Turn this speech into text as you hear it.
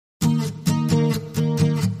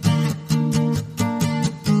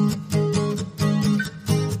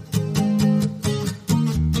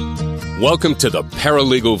Welcome to the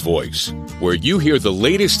Paralegal Voice, where you hear the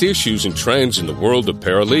latest issues and trends in the world of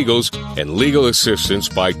paralegals and legal assistance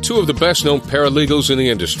by two of the best-known paralegals in the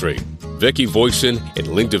industry, Vicki, Voisin, and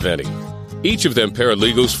Lynne DeVenny. Each of them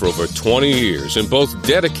paralegals for over 20 years and both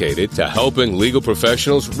dedicated to helping legal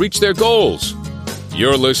professionals reach their goals.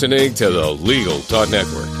 You're listening to the Legal Talk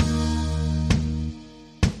Network.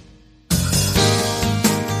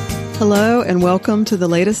 Hello and welcome to the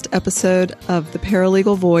latest episode of the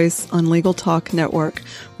Paralegal Voice on Legal Talk Network.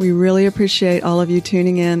 We really appreciate all of you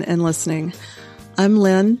tuning in and listening. I'm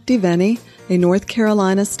Lynne DeVenny, a North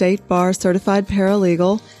Carolina State Bar certified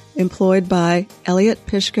paralegal employed by Elliott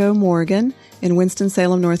Pishko Morgan in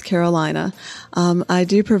Winston-Salem, North Carolina. I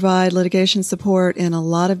do provide litigation support in a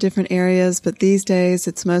lot of different areas, but these days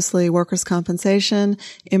it's mostly workers' compensation,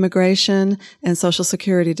 immigration, and Social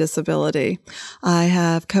Security disability. I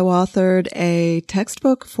have co-authored a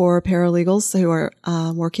textbook for paralegals who are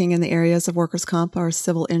working in the areas of workers' comp or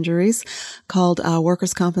civil injuries called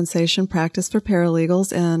Workers' Compensation Practice for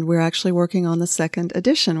Paralegals, and we're actually working on the second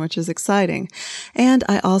edition, which is exciting. And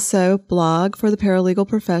I also blog for the paralegal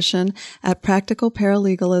profession at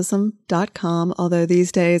practicalparalegalism.com, although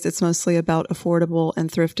these days it's mostly about affordable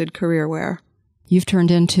and thrifted career wear. You've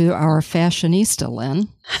turned into our fashionista, Lynne.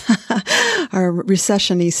 Our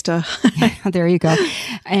recessionista. There you go.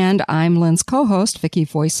 And I'm Lynne's co-host, Vicki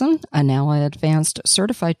Voisin, a now advanced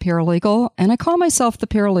certified paralegal, and I call myself the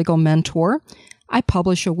Paralegal Mentor. I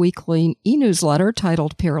publish a weekly e-newsletter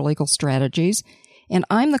titled Paralegal Strategies, and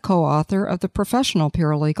I'm the co-author of The Professional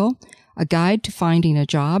Paralegal, a guide to finding a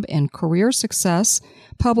job and career success,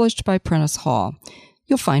 published by Prentice Hall.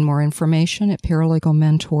 You'll find more information at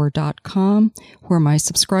paralegalmentor.com, where my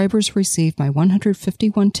subscribers receive my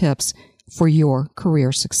 151 tips for your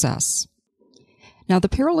career success. Now, the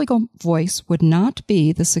Paralegal Voice would not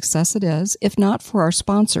be the success it is if not for our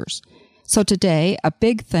sponsors. So today, a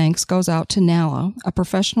big thanks goes out to NALA, a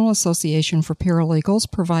professional association for paralegals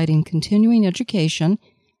providing continuing education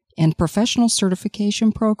and professional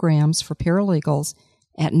certification programs for paralegals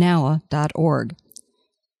at nala.org.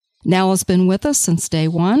 NALA's been with us since day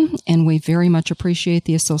one, and we very much appreciate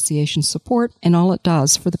the association's support and all it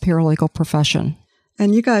does for the paralegal profession.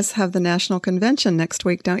 And you guys have the National Convention next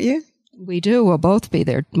week, don't you? We do. We'll both be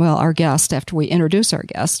there. Well, our guest after we introduce our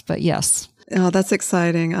guest, but yes. Oh, that's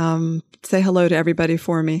exciting. Say hello to everybody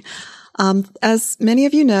for me. As many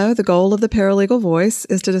of you know, the goal of the Paralegal Voice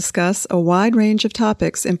is to discuss a wide range of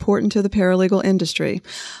topics important to the paralegal industry.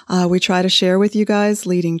 We try to share with you guys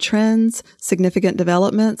leading trends, significant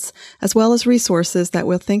developments, as well as resources that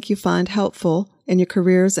we'll think you find helpful in your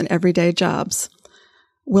careers and everyday jobs.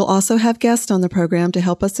 We'll also have guests on the program to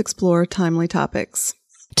help us explore timely topics.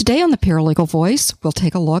 Today on the Paralegal Voice, we'll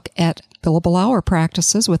take a look at billable hour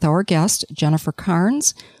practices with our guest, Jennifer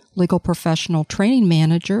Karns, Legal Professional Training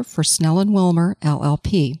Manager for Snell Wilmer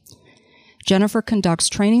L.L.P. Jennifer conducts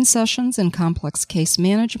training sessions in complex case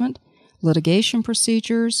management, litigation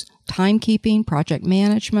procedures, timekeeping, project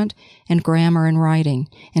management, and grammar and writing.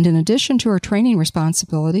 And in addition to her training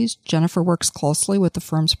responsibilities, Jennifer works closely with the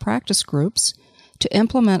firm's practice groups to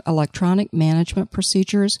implement electronic management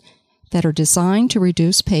procedures that are designed to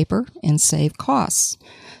reduce paper and save costs.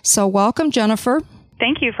 So welcome, Jennifer.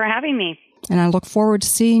 Thank you for having me. And I look forward to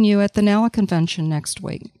seeing you at the NALA convention next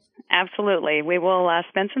week. Absolutely. We will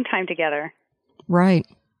spend some time together. Right.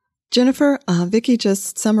 Jennifer, Vicki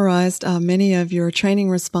just summarized many of your training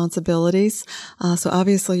responsibilities. So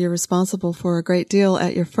obviously you're responsible for a great deal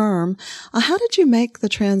at your firm. How did you make the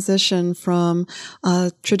transition from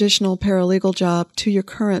a traditional paralegal job to your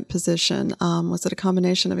current position? Was it a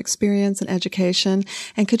combination of experience and education?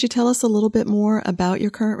 And could you tell us a little bit more about your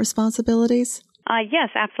current responsibilities? Yes,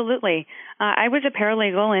 absolutely. I was a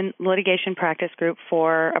paralegal in litigation practice group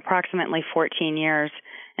for approximately 14 years.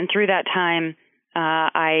 And through that time,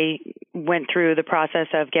 I went through the process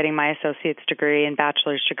of getting my associate's degree and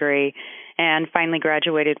bachelor's degree and finally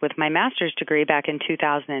graduated with my master's degree back in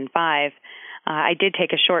 2005. I did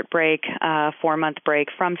take a short break, 4-month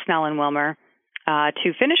break from Snell Wilmer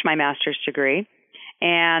to finish my master's degree.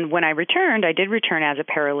 And when I returned, I did return as a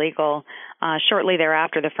paralegal. Shortly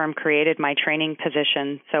thereafter, the firm created my training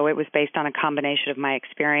position, so it was based on a combination of my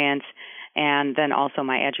experience and then also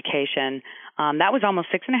my education. That was almost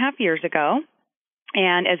 6.5 years ago.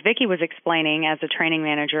 And as Vicki was explaining, as a training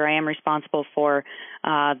manager, I am responsible for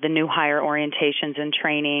the new hire orientations and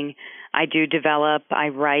training. I do develop, I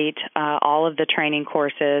write all of the training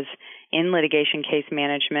courses in litigation case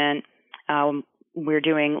management. We're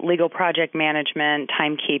doing legal project management,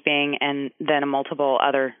 timekeeping, and then multiple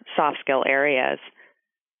other soft skill areas.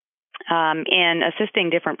 In assisting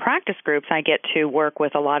different practice groups, I get to work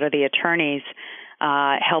with a lot of the attorneys,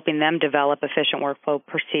 helping them develop efficient workflow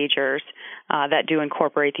procedures that do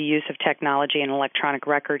incorporate the use of technology and electronic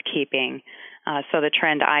record keeping. So the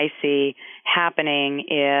trend I see happening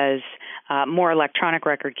is more electronic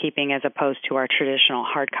record keeping as opposed to our traditional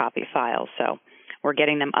hard copy files. So we're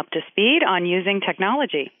getting them up to speed on using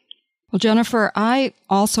technology. Well, Jennifer, I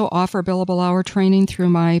also offer billable hour training through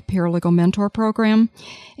my Paralegal Mentor program,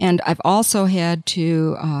 and I've also had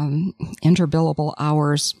to enter billable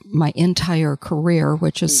hours my entire career,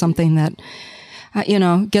 which is something that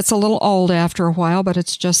gets a little old after a while, but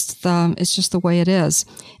it's just the way it is.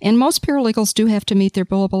 And most paralegals do have to meet their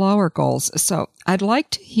billable hour goals. So I'd like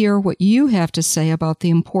to hear what you have to say about the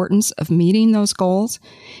importance of meeting those goals,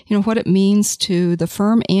 what it means to the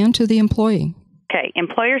firm and to the employee. Okay,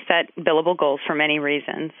 employers set billable goals for many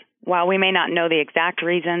reasons. While we may not know the exact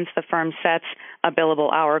reasons the firm sets a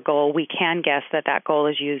billable hour goal, we can guess that goal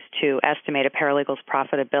is used to estimate a paralegal's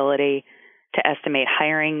profitability, to estimate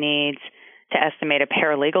hiring needs, to estimate a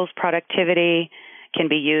paralegal's productivity, can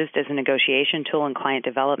be used as a negotiation tool in client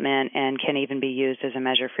development, and can even be used as a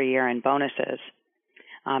measure for year-end bonuses.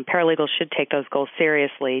 Paralegals should take those goals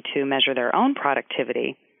seriously to measure their own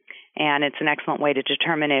productivity. And it's an excellent way to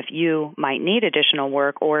determine if you might need additional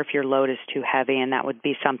work or if your load is too heavy, and that would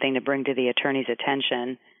be something to bring to the attorney's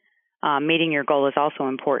attention. Meeting your goal is also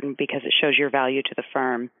important because it shows your value to the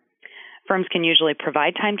firm. Firms can usually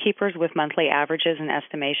provide timekeepers with monthly averages and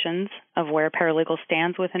estimations of where a paralegal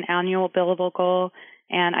stands with an annual billable goal,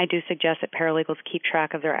 and I do suggest that paralegals keep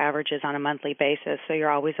track of their averages on a monthly basis so you're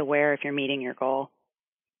always aware if you're meeting your goal.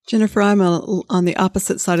 Jennifer, I'm on the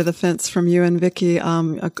opposite side of the fence from you and Vicki.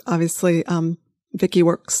 Obviously,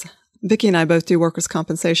 Vicki and I both do workers'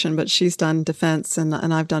 compensation, but she's done defense and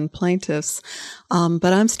I've done plaintiffs.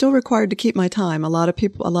 But I'm still required to keep my time. A lot of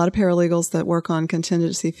paralegals that work on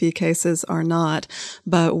contingency fee cases are not,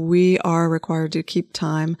 but we are required to keep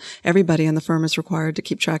time. Everybody in the firm is required to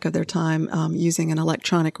keep track of their time, using an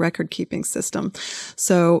electronic record keeping system.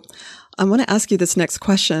 So I want to ask you this next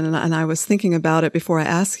question, and I was thinking about it before I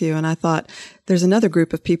ask you, and I thought there's another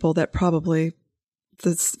group of people that probably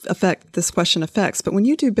this question affects. But when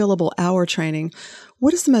you do billable hour training,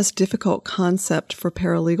 what is the most difficult concept for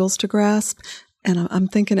paralegals to grasp? And I'm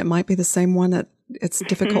thinking it might be the same one that it's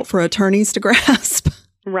difficult for attorneys to grasp.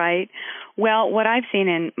 Right. Well, what I've seen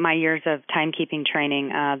in my years of timekeeping training,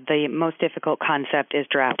 the most difficult concept is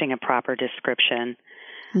drafting a proper description.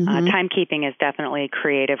 Timekeeping is definitely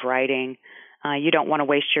creative writing. You don't want to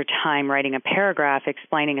waste your time writing a paragraph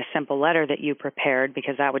explaining a simple letter that you prepared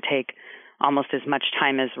because that would take almost as much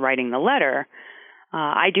time as writing the letter.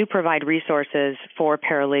 I do provide resources for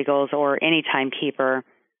paralegals or any timekeeper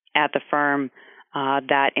at the firm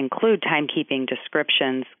that include timekeeping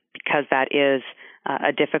descriptions because that is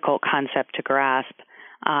a difficult concept to grasp.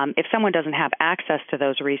 If someone doesn't have access to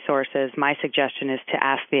those resources, my suggestion is to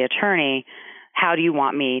ask the attorney, how do you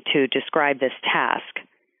want me to describe this task?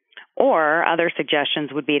 Or other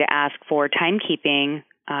suggestions would be to ask for timekeeping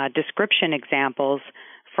description examples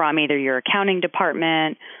from either your accounting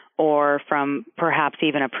department or from perhaps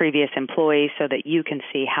even a previous employee so that you can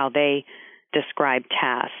see how they describe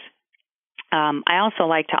tasks. I also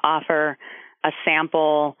like to offer a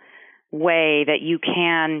sample way that you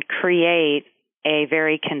can create a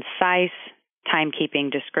very concise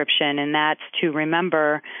timekeeping description, and that's to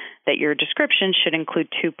remember that your description should include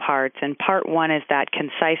two parts. And part one is that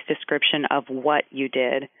concise description of what you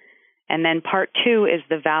did. And then part two is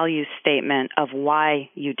the value statement of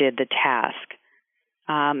why you did the task.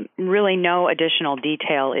 Really no additional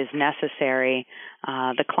detail is necessary.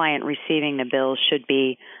 The client receiving the bill should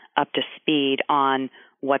be up to speed on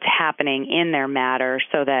what's happening in their matter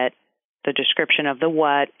so that the description of the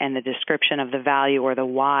what and the description of the value or the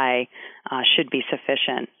why should be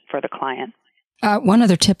sufficient for the client. One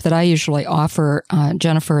other tip that I usually offer,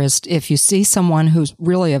 Jennifer, is if you see someone who's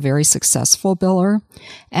really a very successful biller,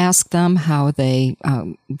 ask them how they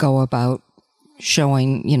go about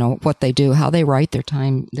showing, what they do, how they write their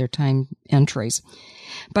time entries.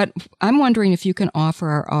 But I'm wondering if you can offer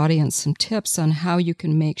our audience some tips on how you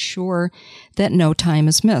can make sure that no time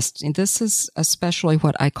is missed. And this is especially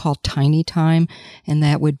what I call tiny time, and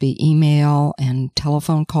that would be email and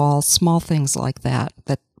telephone calls, small things like that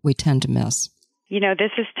we tend to miss.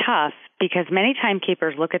 This is tough because many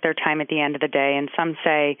timekeepers look at their time at the end of the day, and some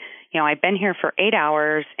say, I've been here for 8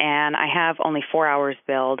 hours and I have only 4 hours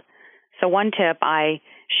billed. So one tip I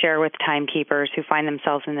share with timekeepers who find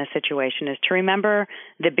themselves in this situation is to remember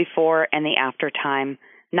the before and the after time,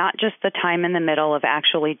 not just the time in the middle of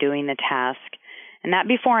actually doing the task. And that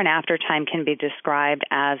before and after time can be described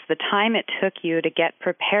as the time it took you to get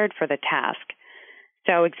prepared for the task.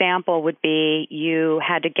 So example would be you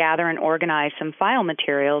had to gather and organize some file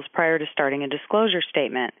materials prior to starting a disclosure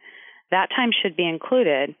statement. That time should be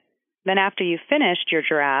included. Then after you finished your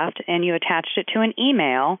draft and you attached it to an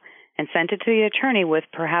email and sent it to the attorney with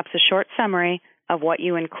perhaps a short summary of what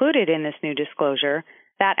you included in this new disclosure,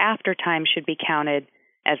 that after time should be counted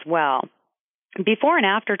as well. Before and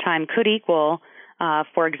after time could equal,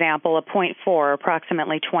 for example, a 0.4,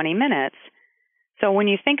 approximately 20 minutes. So when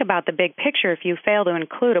you think about the big picture, if you fail to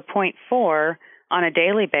include a 0.4 on a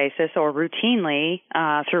daily basis or routinely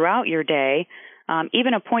throughout your day,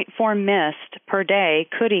 even a 0.4 missed per day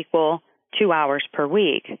could equal 2 hours per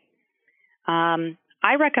week.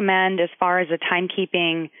 I recommend, as far as a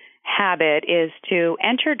timekeeping habit, is to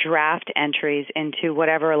enter draft entries into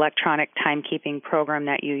whatever electronic timekeeping program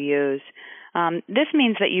that you use. This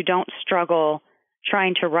means that you don't struggle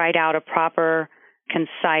trying to write out a proper,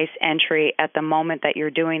 concise entry at the moment that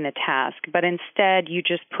you're doing the task, but instead you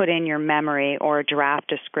just put in your memory or a draft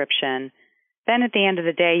description. Then at the end of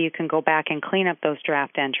the day, you can go back and clean up those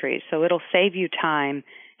draft entries. So it'll save you time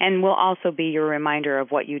and will also be your reminder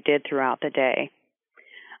of what you did throughout the day.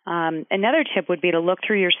 Another tip would be to look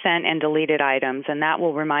through your sent and deleted items, and that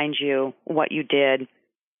will remind you what you did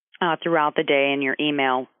throughout the day in your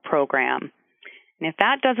email program. And if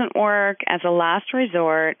that doesn't work, as a last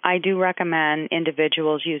resort, I do recommend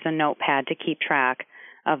individuals use a notepad to keep track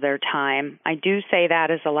of their time. I do say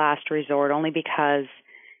that as a last resort only because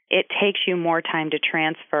it takes you more time to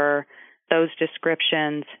transfer those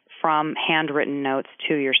descriptions from handwritten notes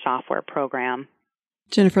to your software program.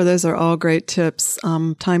 Jennifer, those are all great tips.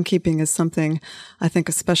 Timekeeping is something I think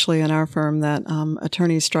especially in our firm that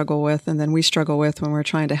attorneys struggle with, and then we struggle with when we're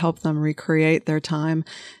trying to help them recreate their time.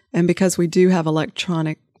 And because we do have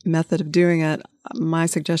electronic method of doing it, my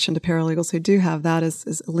suggestion to paralegals who do have that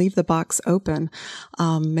is leave the box open.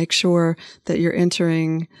 Make sure that you're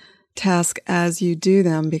entering task as you do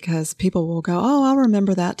them, because people will go, oh, I'll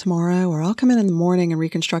remember that tomorrow, or I'll come in the morning and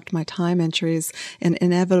reconstruct my time entries. And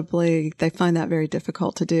inevitably, they find that very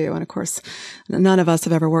difficult to do. And of course, none of us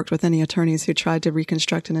have ever worked with any attorneys who tried to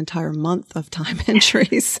reconstruct an entire month of time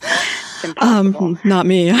entries. Impossible. Not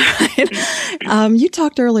me. Right? You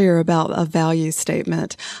talked earlier about a value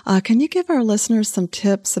statement. Can you give our listeners some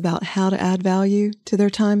tips about how to add value to their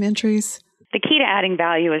time entries? The key to adding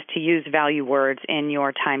value is to use value words in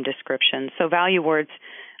your time description. So value words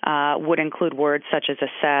would include words such as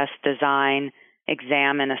assess, design,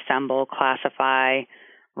 examine, assemble, classify,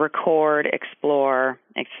 record, explore,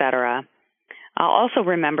 etc. Also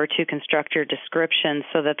remember to construct your descriptions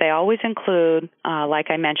so that they always include, like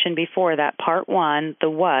I mentioned before, that part 1, the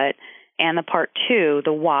what, and the part 2,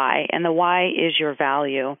 the why. And the why is your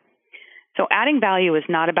value. So adding value is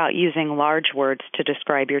not about using large words to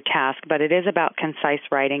describe your task, but it is about concise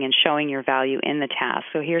writing and showing your value in the task.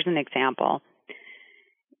 So here's an example.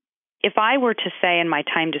 If I were to say in my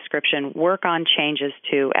time description, work on changes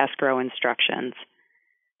to escrow instructions,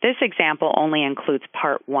 this example only includes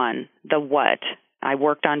part 1, the what. I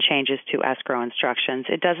worked on changes to escrow instructions.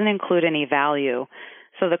 It doesn't include any value,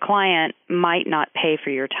 so the client might not pay for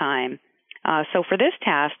your time. So for this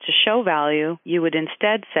task, to show value, you would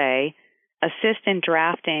instead say, assist in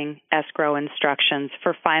drafting escrow instructions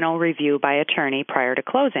for final review by attorney prior to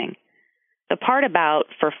closing. The part about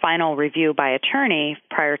for final review by attorney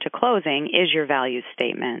prior to closing is your value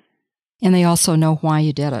statement. And they also know why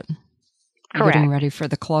you did it. Correct. Getting ready for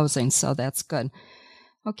the closing, so that's good.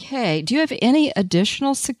 Okay. Do you have any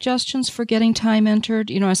additional suggestions for getting time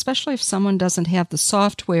entered? Especially if someone doesn't have the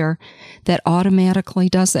software that automatically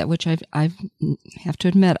does that, which I have to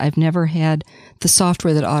admit, I've never had the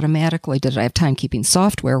software that automatically did it. I have timekeeping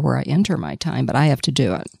software where I enter my time, but I have to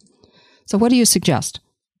do it. So what do you suggest?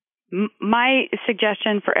 My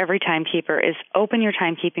suggestion for every timekeeper is open your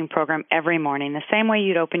timekeeping program every morning, the same way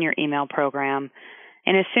you'd open your email program.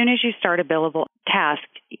 And as soon as you start a billable task,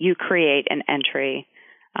 you create an entry.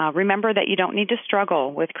 Remember that you don't need to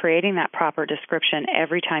struggle with creating that proper description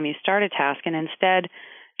every time you start a task, and instead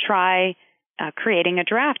try creating a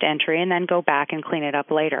draft entry and then go back and clean it up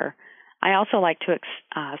later. I also like to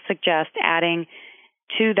suggest adding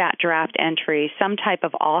to that draft entry some type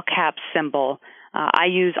of all-cap symbol. I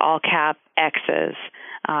use all-cap X's.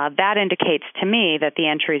 That indicates to me that the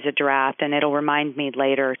entry is a draft, and it'll remind me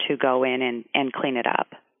later to go in and clean it up.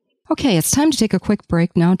 Okay, it's time to take a quick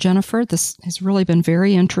break now, Jennifer. This has really been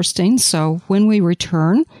very interesting. So when we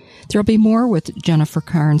return, there'll be more with Jennifer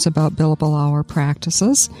Karns about billable hour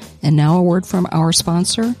practices. And now a word from our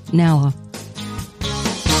sponsor, NALA.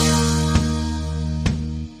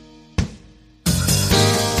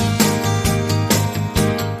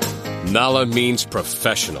 NALA means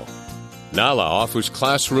professional. NALA offers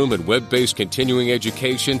classroom and web-based continuing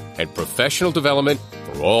education and professional development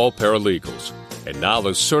for all paralegals. And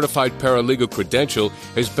NALA's certified paralegal credential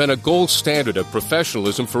has been a gold standard of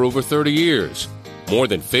professionalism for over 30 years. More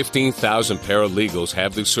than 15,000 paralegals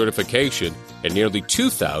have this certification, and nearly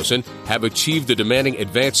 2,000 have achieved the demanding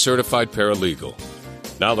advanced certified paralegal.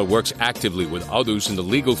 NALA works actively with others in the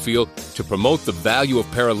legal field to promote the value of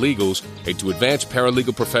paralegals and to advance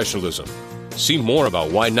paralegal professionalism. See more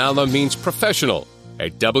about why NALA means professional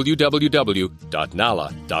at www.nala.org.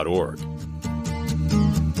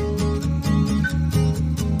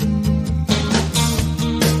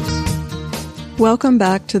 Welcome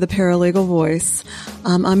back to the Paralegal Voice.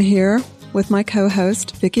 I'm here with my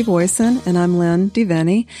co-host, Vicki Voisin, and I'm Lynne,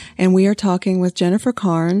 DeVenny, and we are talking with Jennifer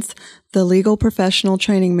Karns, the Legal Professional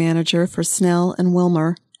Training Manager for Snell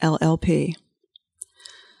Wilmer L.L.P.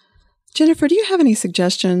 Jennifer, do you have any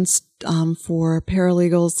suggestions for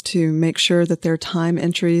paralegals to make sure that their time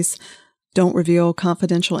entries don't reveal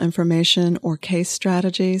confidential information or case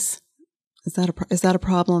strategies? Is that a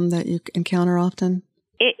problem that you encounter often?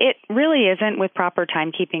 It really isn't with proper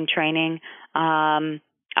timekeeping training.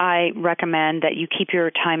 I recommend that you keep your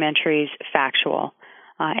time entries factual.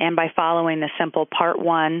 And by following the simple part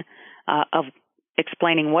 1 of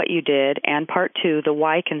explaining what you did and part 2, the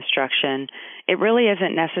why construction, it really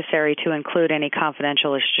isn't necessary to include any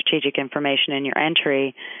confidential or strategic information in your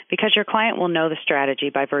entry because your client will know the strategy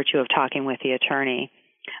by virtue of talking with the attorney.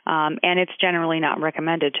 And it's generally not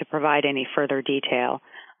recommended to provide any further detail.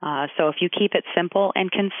 So if you keep it simple and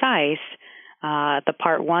concise, the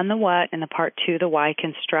part 1, the what, and the part 2, the why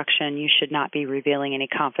construction, you should not be revealing any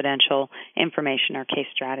confidential information or case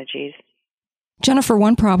strategies. Jennifer,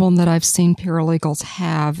 one problem that I've seen paralegals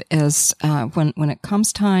have is when it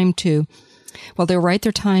comes time to, they'll write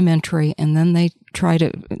their time entry and then they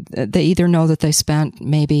either know that they spent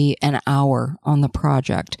maybe an hour on the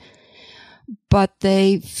project, but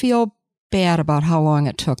they feel bad about how long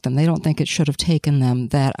it took them. They don't think it should have taken them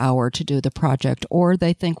that hour to do the project, or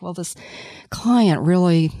they think, this client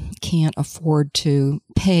really can't afford to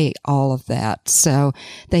pay all of that. So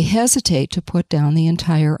they hesitate to put down the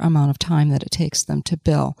entire amount of time that it takes them to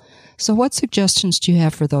bill. So what suggestions do you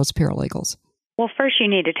have for those paralegals? Well, first you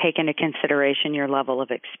need to take into consideration your level of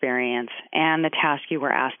experience and the task you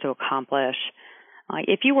were asked to accomplish.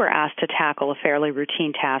 If you were asked to tackle a fairly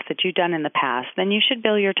routine task that you've done in the past, then you should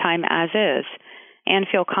bill your time as is and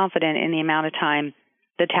feel confident in the amount of time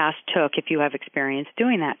the task took if you have experience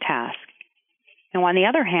doing that task. Now, on the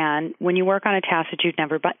other hand, when you work on a task that you've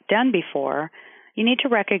never done before, you need to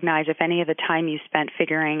recognize if any of the time you spent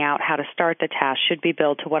figuring out how to start the task should be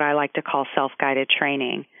billed to what I like to call self-guided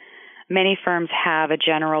training. Many firms have a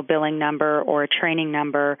general billing number or a training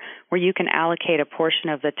number where you can allocate a portion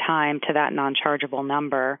of the time to that non-chargeable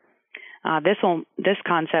number. This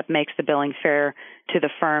concept makes the billing fair to the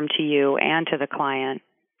firm, to you, and to the client.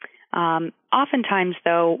 Oftentimes,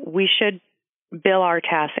 though, we should bill our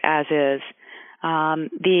task as is.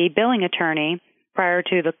 The billing attorney, prior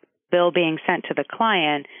to the bill being sent to the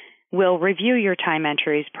client, will review your time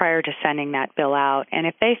entries prior to sending that bill out, and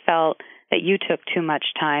if they felt that you took too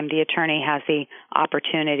much time, the attorney has the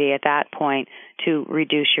opportunity at that point to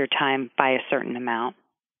reduce your time by a certain amount.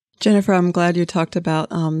 Jennifer, I'm glad you talked about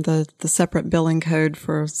the separate billing code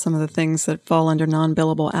for some of the things that fall under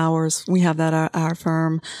non-billable hours. We have that at our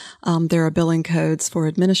firm. There are billing codes for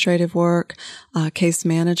administrative work, case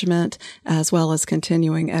management, as well as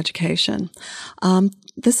continuing education.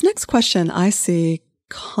 This next question I see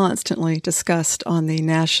constantly discussed on the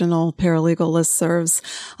national paralegal listservs.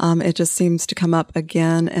 It just seems to come up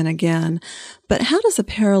again and again. But how does a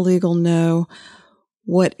paralegal know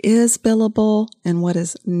what is billable and what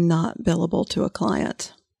is not billable to a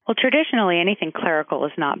client? Well, traditionally, anything clerical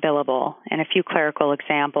is not billable, and a few clerical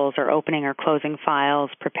examples are opening or closing files,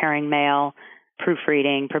 preparing mail,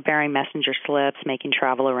 proofreading, preparing messenger slips, making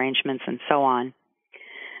travel arrangements, and so on.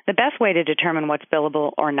 The best way to determine what's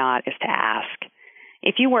billable or not is to ask.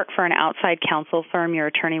 If you work for an outside counsel firm, your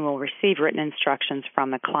attorney will receive written instructions from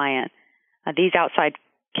the client. These outside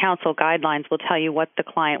counsel guidelines will tell you what the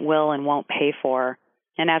client will and won't pay for.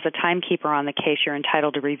 And as a timekeeper on the case, you're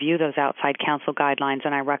entitled to review those outside counsel guidelines,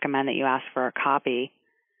 and I recommend that you ask for a copy.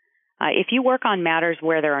 If you work on matters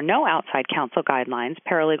where there are no outside counsel guidelines,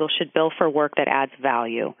 paralegals should bill for work that adds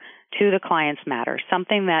value to the client's matter,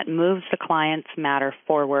 something that moves the client's matter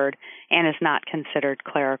forward and is not considered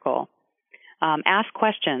clerical. Ask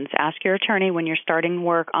questions. Ask your attorney when you're starting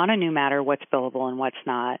work on a new matter what's billable and what's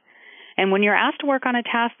not. And when you're asked to work on a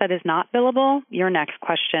task that is not billable, your next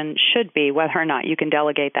question should be whether or not you can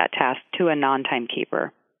delegate that task to a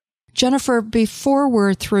non-timekeeper. Jennifer, before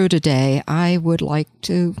we're through today, I would like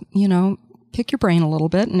to, pick your brain a little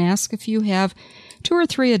bit and ask if you have 2 or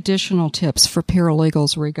 3 additional tips for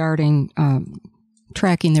paralegals regarding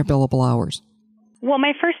tracking their billable hours. Well,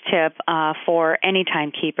 my first tip for any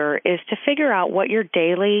timekeeper is to figure out what your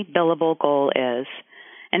daily billable goal is.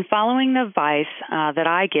 And following the advice that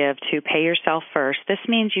I give to pay yourself first, this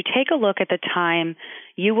means you take a look at the time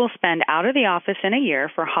you will spend out of the office in a year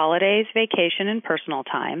for holidays, vacation, and personal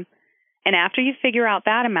time. And after you figure out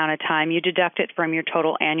that amount of time, you deduct it from your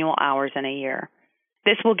total annual hours in a year.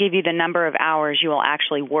 This will give you the number of hours you will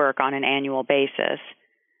actually work on an annual basis.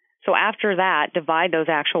 So after that, divide those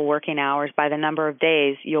actual working hours by the number of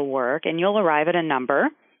days you'll work, and you'll arrive at a number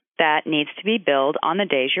that needs to be billed on the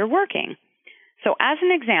days you're working. So as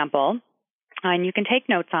an example, and you can take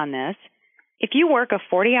notes on this, if you work a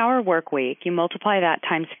 40-hour work week, you multiply that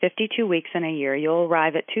times 52 weeks in a year, you'll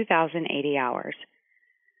arrive at 2,080 hours.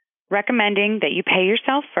 Recommending that you pay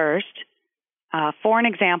yourself first. For an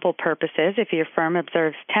example purposes, if your firm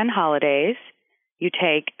observes 10 holidays, you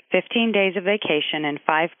take 15 days of vacation and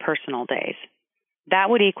 5 personal days. That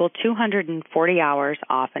would equal 240 hours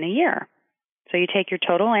off in a year. So you take your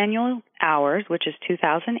total annual hours, which is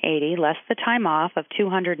 2,080, less the time off of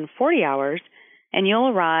 240 hours, and you'll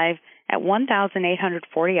arrive at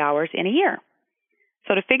 1,840 hours in a year.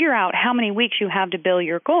 So to figure out how many weeks you have to bill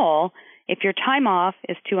your goal, if your time off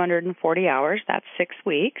is 240 hours, that's 6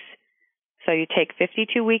 weeks. So you take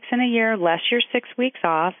 52 weeks in a year, less your 6 weeks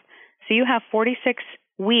off. So you have 46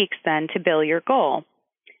 weeks then to bill your goal.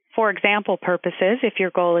 For example purposes, if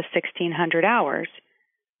your goal is 1,600 hours,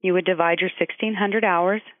 you would divide your 1,600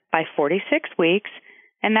 hours by 46 weeks,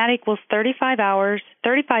 and that equals 35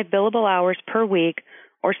 billable hours per week,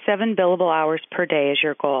 or 7 billable hours per day is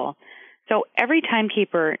your goal. So every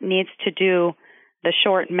timekeeper needs to do the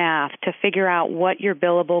short math to figure out what your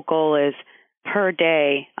billable goal is per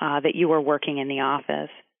day that you are working in the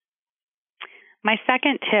office. My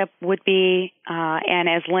second tip would be, and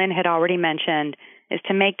as Lynne had already mentioned, is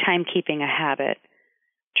to make timekeeping a habit.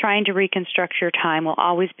 Trying to reconstruct your time will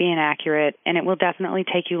always be inaccurate, and it will definitely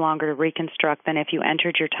take you longer to reconstruct than if you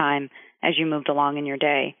entered your time as you moved along in your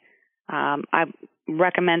day. I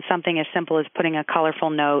recommend something as simple as putting a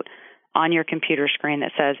colorful note on your computer screen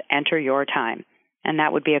that says, "Enter your time," and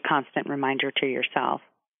that would be a constant reminder to yourself.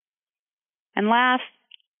 And last,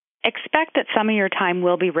 expect that some of your time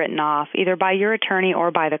will be written off, either by your attorney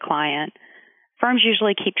or by the client. Firms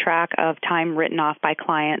usually keep track of time written off by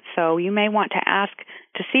clients, so you may want to ask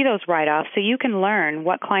to see those write-offs so you can learn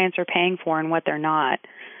what clients are paying for and what they're not.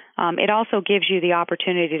 It also gives you the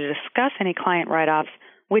opportunity to discuss any client write-offs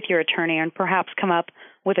with your attorney and perhaps come up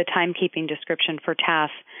with a timekeeping description for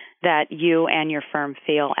tasks that you and your firm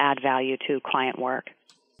feel add value to client work.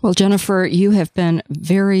 Well, Jennifer, you have been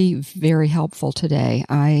very, very helpful today.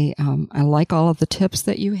 I like all of the tips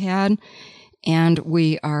that you had, and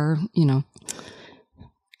we are,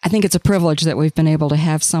 I think it's a privilege that we've been able to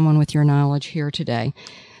have someone with your knowledge here today.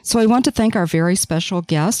 So I want to thank our very special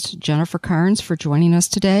guest, Jennifer Karns, for joining us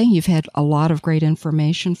today. You've had a lot of great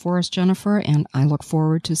information for us, Jennifer, and I look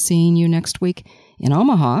forward to seeing you next week in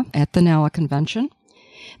Omaha at the NALA convention.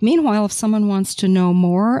 Meanwhile, if someone wants to know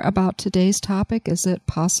more about today's topic, is it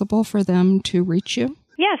possible for them to reach you?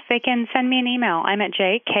 Yes, they can send me an email. I'm at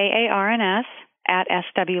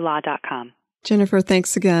jkarns@swlaw.com. Jennifer,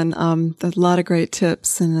 thanks again. A lot of great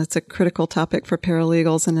tips, and it's a critical topic for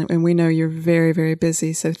paralegals, and we know you're very, very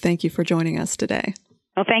busy, so thank you for joining us today.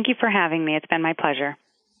 Well, thank you for having me. It's been my pleasure.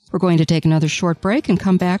 We're going to take another short break and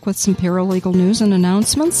come back with some paralegal news and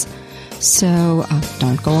announcements, so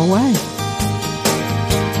don't go away.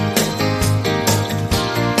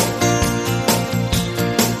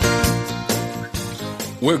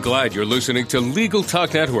 We're glad you're listening to Legal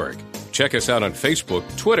Talk Network. Check us out on Facebook,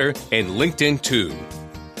 Twitter, and LinkedIn too.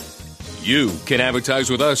 You can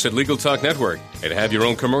advertise with us at Legal Talk Network and have your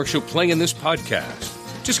own commercial play in this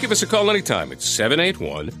podcast. Just give us a call anytime at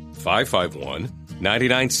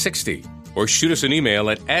 781-551-9960 or shoot us an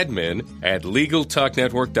email at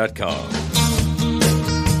admin@LegalTalkNetwork.com.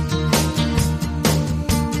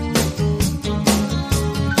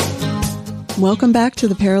 Welcome back to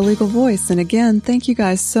the Paralegal Voice. And again, thank you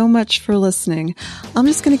guys so much for listening. I'm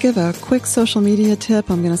just going to give a quick social media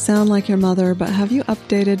tip. I'm going to sound like your mother, but have you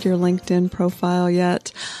updated your LinkedIn profile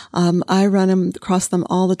yet? I run across them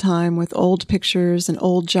all the time with old pictures and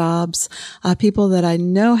old jobs, people that I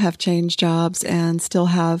know have changed jobs and still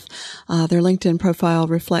have their LinkedIn profile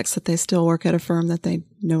reflects that they still work at a firm that they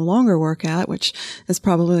no longer work at, which is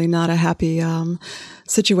probably not a happy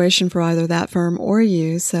situation for either that firm or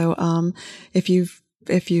you. So if you've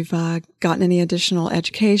if you've gotten any additional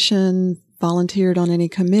education, volunteered on any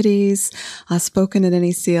committees, spoken at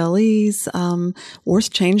any CLEs, or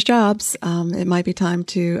changed jobs, it might be time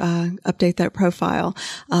to update that profile.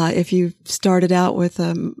 If you started out with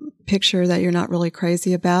a picture that you're not really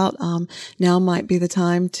crazy about, now might be the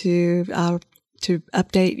time to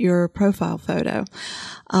update your profile photo.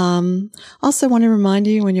 Also want to remind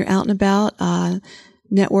you, when you're out and about,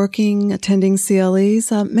 networking, attending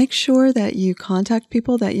CLEs, make sure that you contact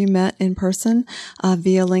people that you met in person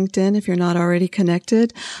via LinkedIn if you're not already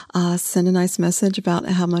connected. Send a nice message about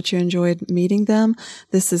how much you enjoyed meeting them.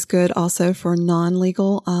 This is good also for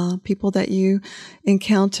non-legal people that you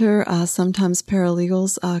encounter. Sometimes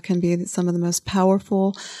paralegals can be some of the most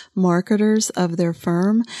powerful marketers of their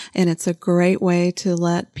firm, and it's a great way to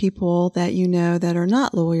let people that you know that are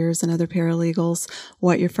not lawyers and other paralegals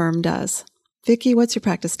what your firm does. Vicki, what's your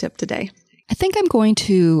practice tip today? I think I'm going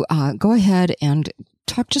to go ahead and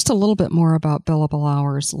talk just a little bit more about billable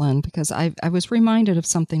hours, Lynne, because I was reminded of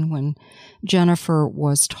something when Jennifer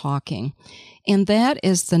was talking, and that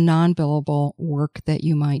is the non-billable work that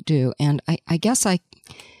you might do. And I guess I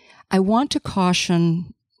want to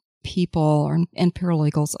caution people and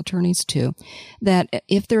paralegals, attorneys too, that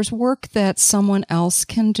if there's work that someone else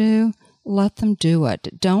can do, let them do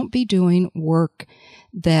it. Don't be doing work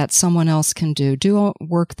that someone else can do. Do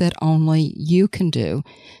work that only you can do.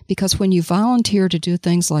 Because when you volunteer to do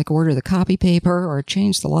things like order the copy paper or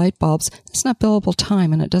change the light bulbs, it's not billable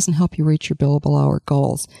time and it doesn't help you reach your billable hour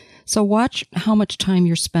goals. So watch how much time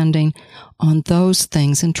you're spending on those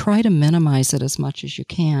things and try to minimize it as much as you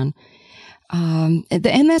can. And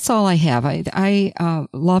that's all I have. I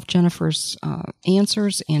love Jennifer's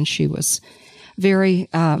answers, and she was very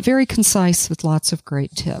concise with lots of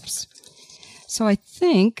great tips. So I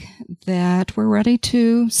think that we're ready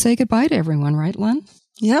to say goodbye to everyone, right, Lynne?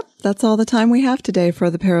 Yep, that's all the time we have today for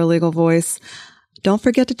the Paralegal Voice. Don't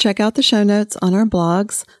forget to check out the show notes on our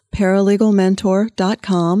blogs,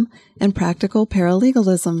 paralegalmentor.com and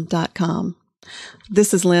practicalparalegalism.com.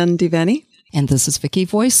 This is Lynne DeVenny. And this is Vicki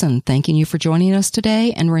Voisin, thanking you for joining us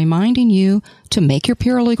today and reminding you to make your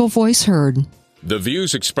paralegal voice heard. The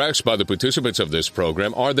views expressed by the participants of this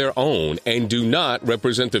program are their own and do not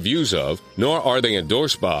represent the views of, nor are they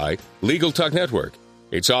endorsed by, Legal Talk Network,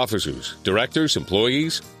 its officers, directors,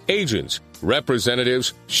 employees, agents,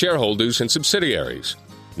 representatives, shareholders, and subsidiaries.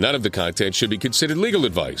 None of the content should be considered legal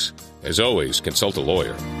advice. As always, consult a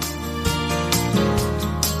lawyer.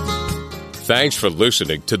 Thanks for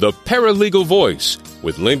listening to the Paralegal Voice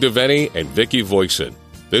with Lynne DeVenny and Vicki Voisin.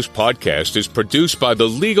 This podcast is produced by the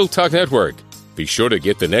Legal Talk Network. Be sure to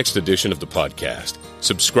get the next edition of the podcast.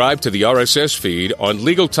 Subscribe to the RSS feed on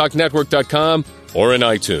LegalTalkNetwork.com or in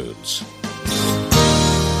iTunes.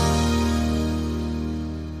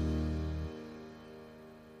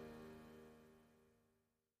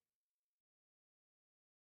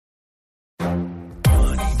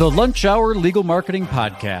 The Lunch Hour Legal Marketing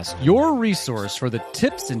Podcast, your resource for the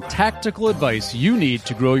tips and tactical advice you need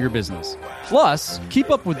to grow your business. Plus, keep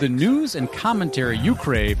up with the news and commentary you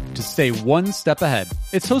crave to stay one step ahead.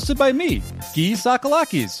 It's hosted by me, Guy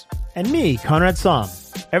Sakalakis. And me, Conrad Somm.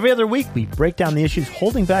 Every other week, we break down the issues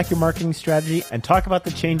holding back your marketing strategy and talk about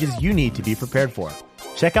the changes you need to be prepared for.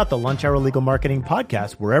 Check out the Lunch Hour Legal Marketing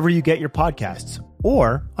Podcast wherever you get your podcasts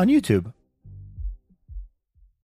or on YouTube.